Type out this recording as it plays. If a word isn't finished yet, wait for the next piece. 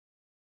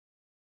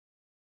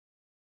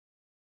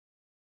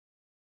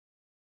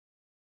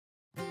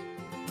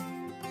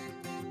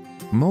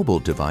Mobile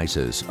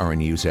devices are in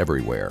use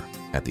everywhere,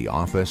 at the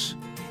office,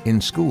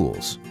 in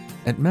schools,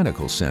 at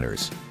medical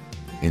centers,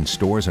 in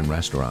stores and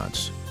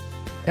restaurants,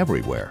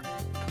 everywhere.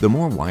 The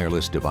more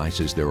wireless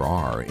devices there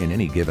are in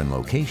any given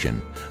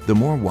location, the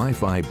more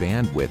Wi-Fi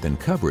bandwidth and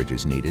coverage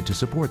is needed to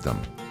support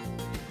them.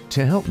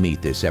 To help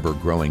meet this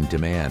ever-growing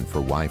demand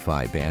for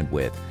Wi-Fi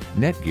bandwidth,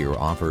 Netgear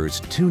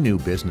offers two new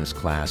business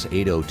class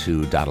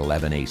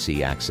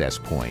 802.11ac access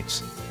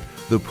points.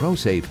 The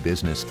ProSAFE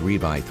Business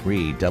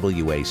 3x3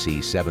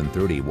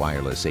 WAC720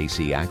 wireless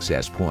AC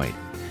access point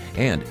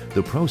and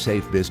the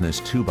ProSAFE Business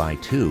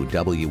 2x2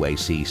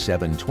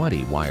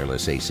 WAC720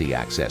 wireless AC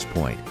access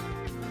point.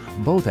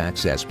 Both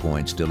access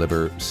points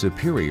deliver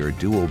superior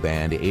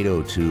dual-band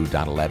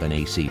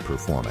 802.11ac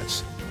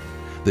performance.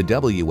 The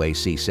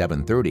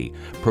WAC730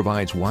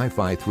 provides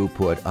Wi-Fi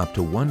throughput up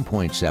to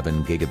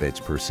 1.7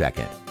 gigabits per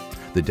second.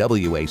 The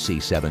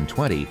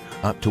WAC720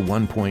 up to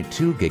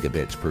 1.2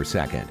 gigabits per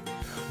second,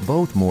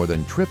 both more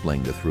than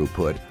tripling the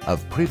throughput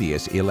of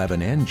previous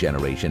 11N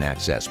generation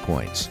access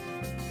points.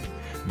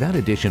 That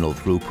additional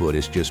throughput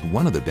is just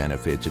one of the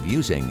benefits of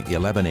using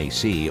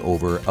 11AC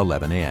over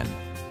 11N.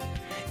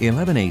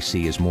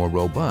 11AC is more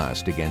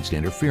robust against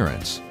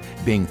interference,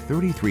 being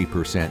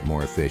 33%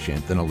 more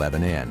efficient than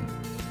 11N.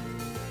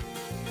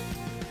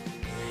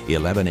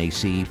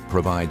 11AC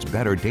provides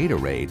better data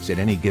rates at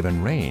any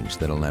given range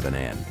than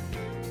 11N.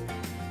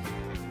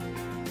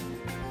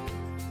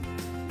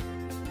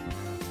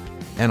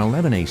 And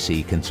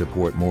 11AC can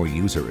support more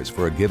users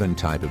for a given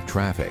type of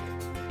traffic.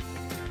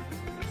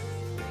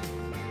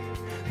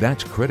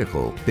 That's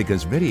critical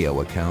because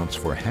video accounts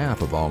for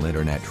half of all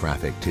internet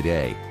traffic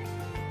today.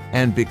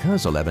 And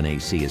because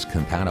 11AC is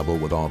compatible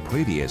with all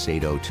previous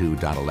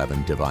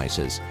 802.11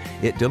 devices,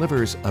 it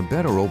delivers a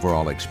better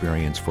overall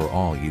experience for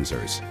all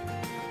users.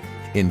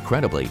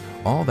 Incredibly,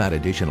 all that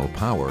additional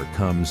power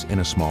comes in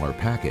a smaller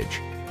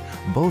package.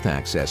 Both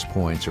access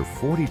points are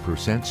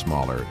 40%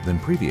 smaller than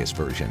previous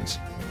versions.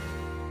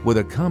 With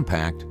a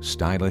compact,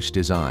 stylish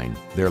design,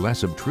 they're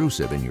less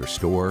obtrusive in your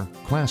store,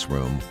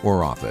 classroom,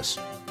 or office.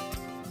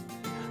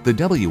 The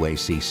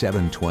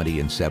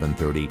WAC720 and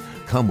 730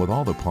 come with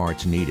all the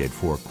parts needed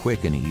for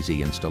quick and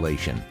easy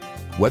installation,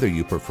 whether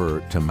you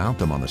prefer to mount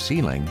them on the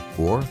ceiling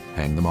or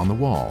hang them on the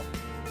wall.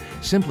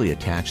 Simply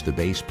attach the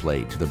base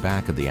plate to the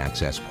back of the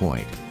access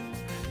point.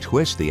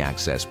 Twist the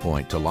access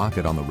point to lock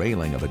it on the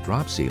railing of a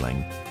drop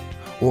ceiling,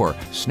 or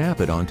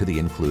snap it onto the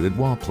included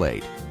wall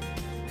plate.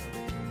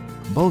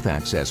 Both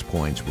access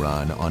points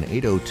run on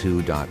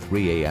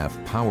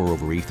 802.3AF Power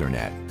over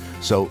Ethernet,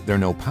 so there are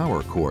no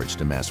power cords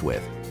to mess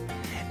with.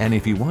 And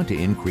if you want to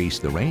increase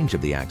the range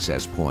of the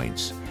access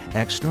points,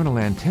 external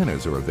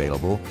antennas are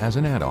available as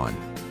an add-on.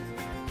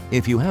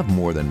 If you have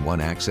more than one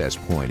access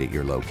point at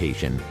your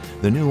location,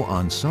 the new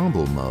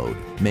Ensemble mode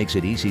makes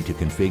it easy to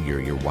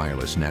configure your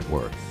wireless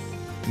network.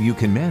 You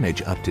can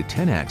manage up to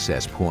 10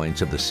 access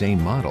points of the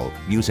same model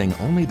using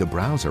only the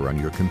browser on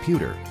your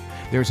computer.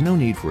 There's no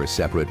need for a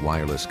separate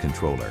wireless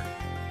controller.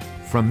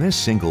 From this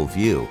single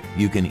view,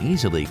 you can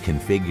easily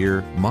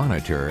configure,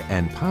 monitor,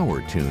 and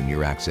power tune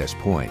your access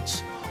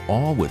points,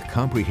 all with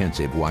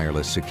comprehensive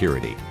wireless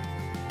security.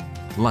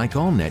 Like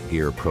all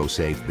Netgear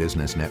ProSAFE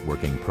business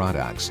networking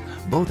products,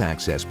 both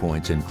access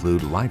points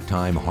include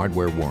lifetime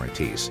hardware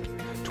warranties,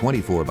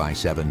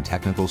 24/7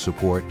 technical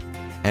support,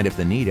 and if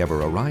the need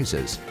ever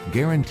arises,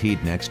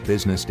 guaranteed next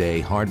business day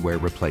hardware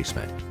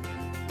replacement.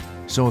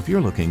 So if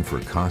you're looking for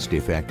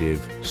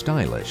cost-effective,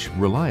 stylish,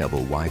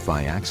 reliable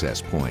Wi-Fi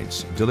access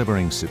points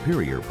delivering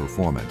superior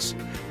performance,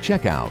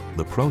 check out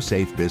the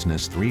ProSAFE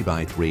Business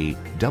 3x3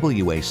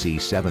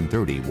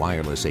 WAC730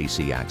 wireless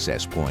AC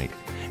access point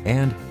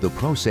and the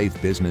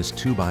ProSAFE Business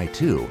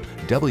 2x2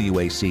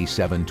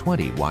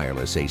 WAC720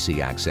 wireless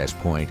AC access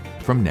point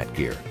from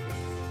Netgear.